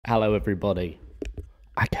Hello everybody.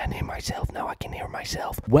 I can't hear myself now, I can hear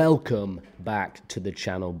myself. Welcome back to the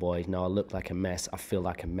channel, boys. Now I look like a mess, I feel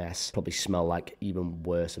like a mess, probably smell like even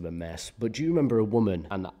worse of a mess. But do you remember a woman,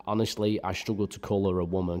 and honestly I struggle to call her a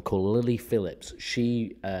woman, called Lily Phillips.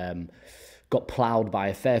 She got ploughed by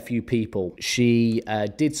a fair few people. She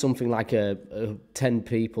did something like a 10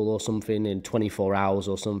 people or something in 24 hours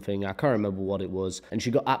or something. I can't remember what it was. And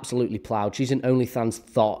she got absolutely ploughed. She's an OnlyFans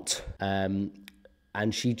thought.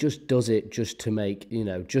 And she just does it just to make, you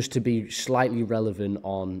know, just to be slightly relevant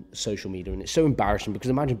on social media. And it's so embarrassing because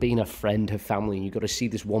imagine being a friend, her family, and you've got to see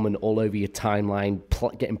this woman all over your timeline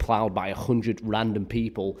getting ploughed by 100 random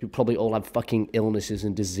people who probably all have fucking illnesses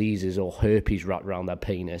and diseases or herpes wrapped around their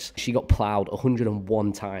penis. She got ploughed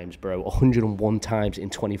 101 times, bro. 101 times in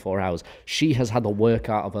 24 hours. She has had the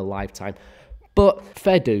workout of her lifetime. But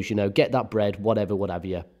fair dues, you know, get that bread, whatever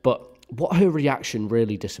you. But what her reaction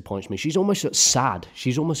really disappoints me. She's almost sad.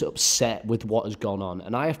 She's almost upset with what has gone on.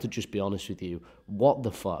 And I have to just be honest with you. What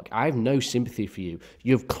the fuck? I have no sympathy for you.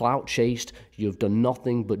 You've clout chased. You've done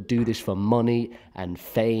nothing but do this for money and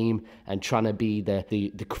fame and trying to be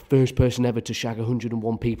the first person ever to shag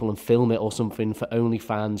 101 people and film it or something for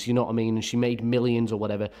OnlyFans. You know what I mean? And she made millions or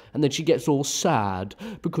whatever. And then she gets all sad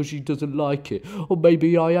because she doesn't like it. Or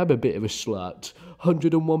maybe I am a bit of a slut.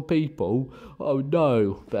 101 people? Oh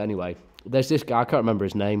no. But anyway, there's this guy, I can't remember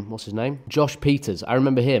his name. What's his name? Josh Peters. I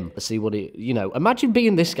remember him. Let's see what he, you know, imagine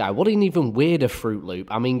being this guy. What an even weirder Fruit Loop.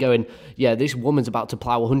 I mean, going, yeah, this woman's about to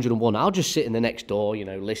plow 101. I'll just sit in the next door, you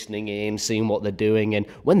know, listening in, seeing what they're doing. And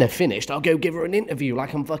when they're finished, I'll go give her an interview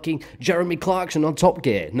like I'm fucking Jeremy Clarkson on Top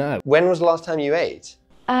Gear. No. When was the last time you ate?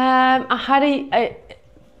 I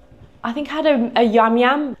think I had a yam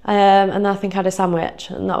yam, and I think I had a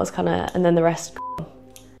sandwich, and that was kind of, and then the rest.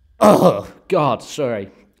 Oh, God,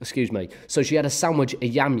 sorry. Excuse me. So she had a sandwich, a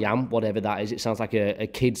yam yam, whatever that is. It sounds like a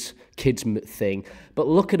kid's thing. But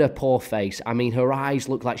look at her poor face. I mean, her eyes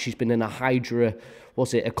look like she's been in a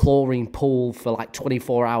chlorine pool for like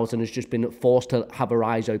 24 hours and has just been forced to have her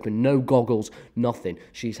eyes open. No goggles, nothing.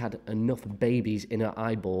 She's had enough babies in her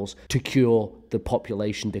eyeballs to cure the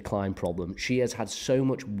population decline problem. She has had so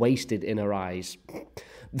much wasted in her eyes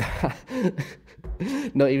that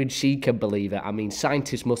not even she can believe it. I mean,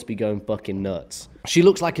 scientists must be going fucking nuts. She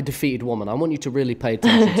looks like a defeated woman. I want you to really pay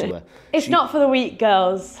attention to her. It's not for the weak,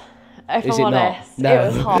 girls. If I'm honest, no.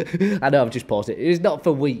 It was hot. I know, I've just paused it. It's not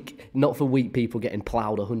for weak people getting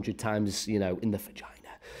ploughed 100 times, you know, in the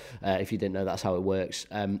vagina. If you didn't know, that's how it works.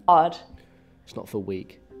 Odd. It's not for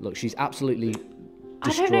weak. Look, she's absolutely destroyed.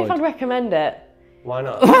 I don't know if I'd recommend it. Why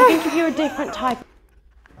not? I think if you're a different type.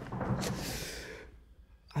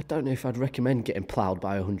 I don't know if I'd recommend getting ploughed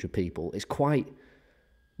by 100 people. It's quite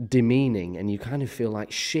demeaning and you kind of feel like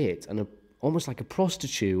shit and almost like a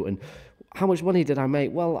prostitute. And how much money did I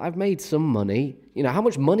make? Well, I've made some money. You know, how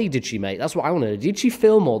much money did she make? That's what I want to know. Did she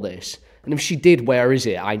film all this? And if she did, where is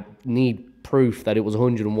it? I need proof that it was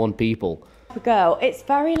 101 people. Girl, it's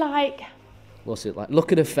very like... What's it like?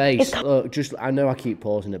 Look at her face. Look, I know I keep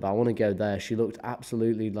pausing it, but I want to go there. She looked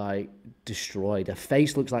absolutely like destroyed. Her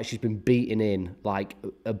face looks like she's been beaten in like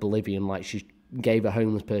oblivion, like she gave a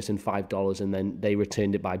homeless person $5 and then they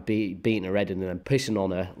returned it by beating her head and then pissing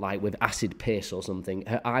on her like with acid piss or something.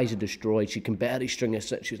 Her eyes are destroyed. She can barely string her.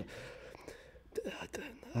 She's like,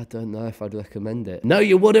 I don't know if I'd recommend it. No,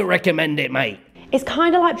 you wouldn't recommend it, mate. It's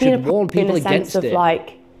kind of like being a prostitute in a sense of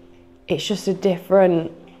like, it's just a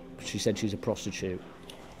different... She said she's a prostitute.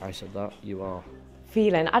 I said that, you are.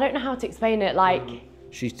 Feeling. I don't know how to explain it, like...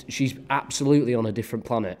 She's absolutely on a different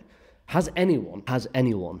planet. Has anyone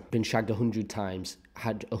been shagged 100 times,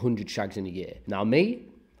 had 100 shags in a year? Now me,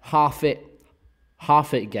 half it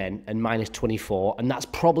again, and minus 24, and that's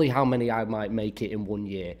probably how many I might make it in 1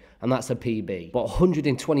 year, and that's a PB. But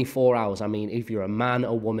 124 hours, I mean, if you're a man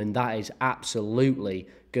or woman, that is absolutely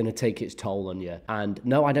gonna take its toll on you. And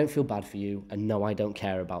no, I don't feel bad for you, and no, I don't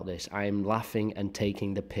care about this. I am laughing and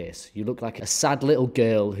taking the piss. You look like a sad little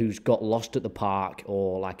girl who's got lost at the park,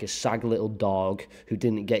 or like a sad little dog who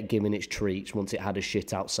didn't get given its treats once it had a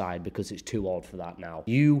shit outside because it's too old for that now.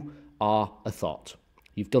 You are a thought.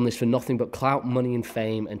 You've done this for nothing but clout, money and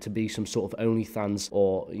fame and to be some sort of OnlyFans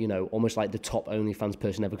or, you know, almost like the top OnlyFans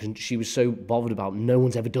person ever because she was so bothered about no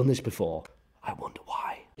one's ever done this before. I wonder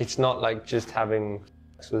why. It's not like just having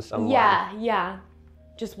sex with someone. Yeah.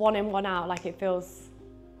 Just one in, one out, like it feels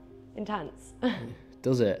intense.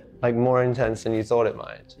 Does it? Like more intense than you thought it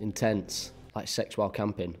might. Intense. Like sex while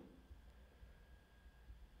camping.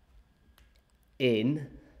 Intense.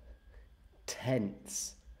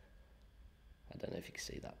 I don't know if you can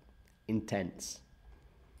see that. Intense.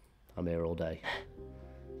 I'm here all day.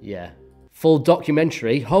 Yeah. Full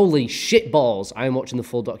documentary. Holy shit balls. I am watching the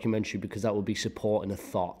full documentary because that would be supporting a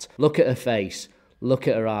thought. Look at her face. Look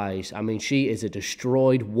at her eyes. I mean, she is a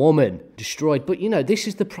destroyed woman. Destroyed. But, you know, this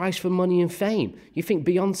is the price for money and fame. You think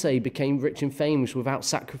Beyonce became rich and famous without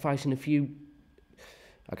sacrificing a few...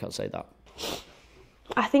 I can't say that.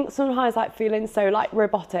 I think sometimes, like, feeling so, like,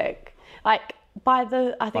 robotic. Like, by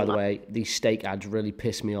the way, these steak ads really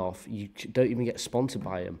piss me off. You don't even get sponsored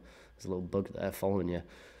by them. There's a little bug there following you.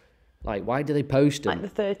 Like, why do they post them?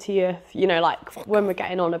 Like the 30th, you know, like when we're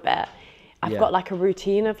getting on a bit, I've got like a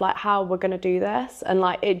routine of like how we're going to do this. And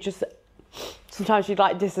like, it just, sometimes you'd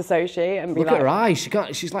like disassociate and be Look like... at her eyes.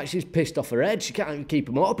 She's pissed off her head. She can't even keep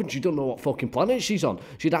them up and she don't know what fucking planet she's on.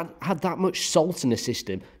 She'd had that much salt in the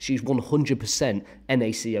system. She's 100%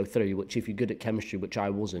 NaCO3, which if you're good at chemistry, which I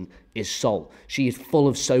wasn't, is salt. She is full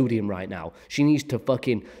of sodium right now. She needs to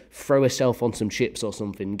fucking throw herself on some chips or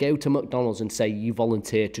something. Go to McDonald's and say you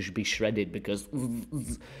volunteered to be shredded because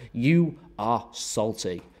you are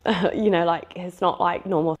salty. You know, like it's not like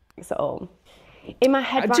normal things at all. In my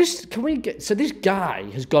head, so this guy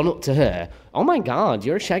has gone up to her. Oh my God,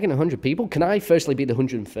 you're shagging 100 people. Can I firstly be the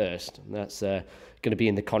 101st? That's going to be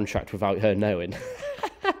in the contract without her knowing.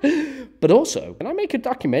 But also, can I make a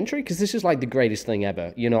documentary? Because this is like the greatest thing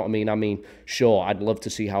ever. You know what I mean? I mean, sure, I'd love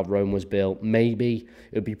to see how Rome was built. Maybe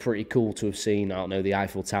it would be pretty cool to have seen, I don't know, the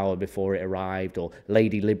Eiffel Tower before it arrived or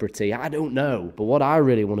Lady Liberty. I don't know. But what I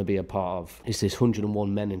really want to be a part of is this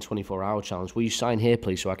 101 Men in 24-hour challenge. Will you sign here,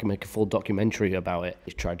 please, so I can make a full documentary about it?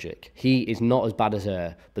 It's tragic. He is not as bad as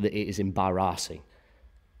her, but it is embarrassing.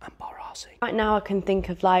 Embarrassing. right now I can think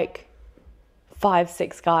of like 5,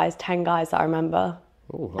 6 guys, 10 guys that I remember.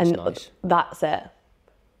 Oh, that's and nice. That's it.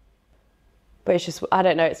 But it's just, I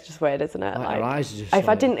don't know, it's just weird, isn't it? Like, her eyes are just if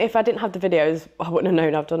I didn't have the videos, I wouldn't have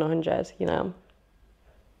known I've done 100, you know.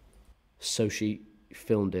 So she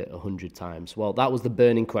filmed it 100 times. Well, that was the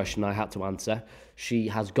burning question I had to answer. She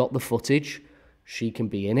has got the footage. She can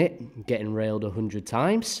be in it, getting railed 100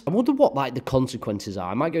 times. I wonder what like the consequences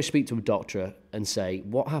are. I might go speak to a doctor and say,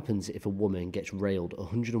 what happens if a woman gets railed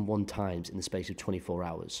 101 times in the space of 24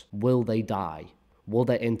 hours? Will they die? Will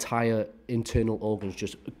their entire internal organs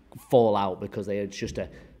just fall out because it's just a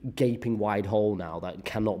gaping wide hole now that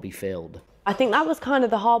cannot be filled? I think that was kind of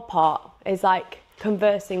the hard part, is like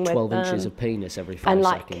conversing with 12 inches of penis every 5 and,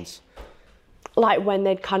 like, seconds. Like when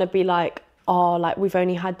they'd kind of be like, oh, like we've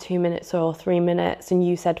only had 2 minutes or 3 minutes and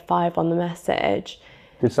you said 5 on the message.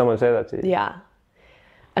 Did someone say that to you? Yeah.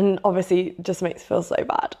 And obviously it just makes me feel so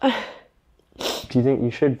bad. Do you think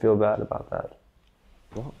you should feel bad about that?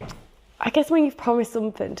 What? I guess when you've promised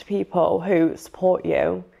something to people who support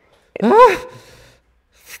you.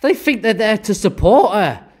 They think they're there to support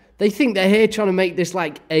her. They think they're here trying to make this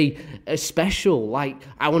like a special, like,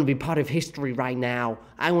 I want to be part of history right now.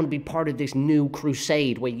 I want to be part of this new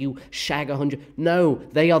crusade where you shag 100. No,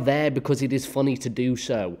 they are there because it is funny to do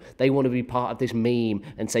so. They want to be part of this meme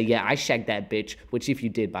and say, yeah, I shagged that bitch, which if you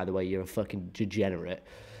did, by the way, you're a fucking degenerate.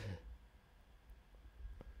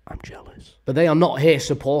 I'm jealous. But they are not here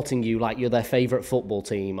supporting you like you're their favourite football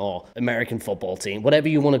team or American football team, whatever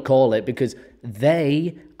you want to call it, because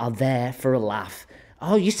they are there for a laugh.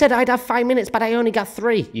 Oh, you said I'd have 5 minutes, but I only got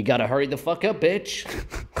 3. You gotta hurry the fuck up, bitch.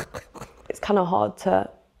 It's kind of hard to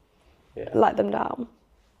let them down.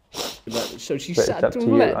 So she But sat it's up to to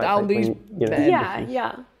you, let I down think, these when, you know, men.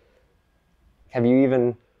 Yeah. Have you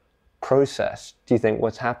even processed, do you think,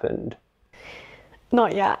 what's happened?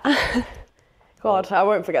 Not yet. God, I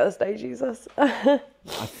won't forget this day, Jesus.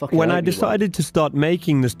 When I decided to start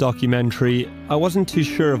making this documentary, I wasn't too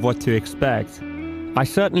sure of what to expect. I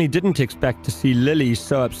certainly didn't expect to see Lily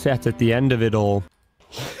so upset at the end of it all.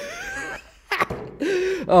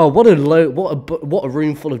 Oh, what a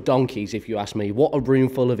room full of donkeys, if you ask me. What a room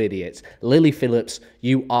full of idiots. Lily Phillips,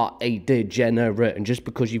 you are a degenerate. And just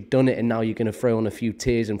because you've done it and now you're going to throw on a few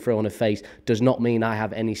tears and throw on a face does not mean I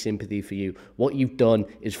have any sympathy for you. What you've done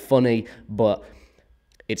is funny, but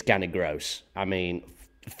it's kind of gross. I mean,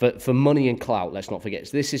 for money and clout, let's not forget.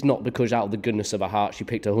 This is not because out of the goodness of her heart she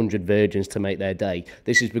picked 100 virgins to make their day.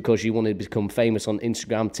 This is because she wanted to become famous on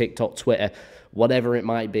Instagram, TikTok, Twitter, whatever it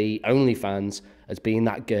might be, OnlyFans, as being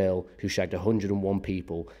that girl who shagged 101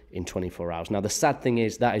 people in 24 hours. Now, the sad thing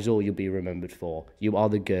is that is all you'll be remembered for. You are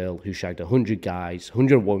the girl who shagged 100 guys,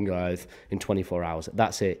 101 guys in 24 hours.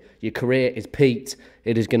 That's it. Your career is peaked.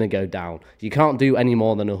 It is going to go down. You can't do any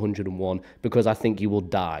more than 101 because I think you will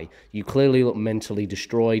die. You clearly look mentally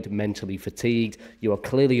destroyed, mentally fatigued. You are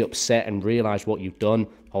clearly upset and realise what you've done.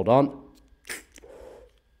 Hold on.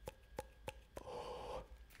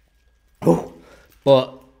 Oh.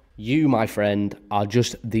 But you, my friend, are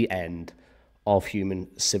just the end of human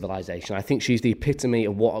civilization. I think she's the epitome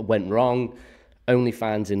of what went wrong,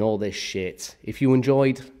 OnlyFans and all this shit. If you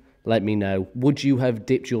enjoyed, let me know. Would you have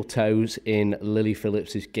dipped your toes in Lily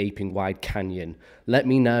Phillips's gaping wide canyon? Let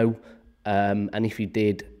me know. And if you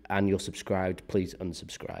did and you're subscribed, please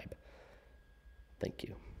unsubscribe. Thank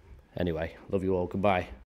you. Anyway, love you all. Goodbye.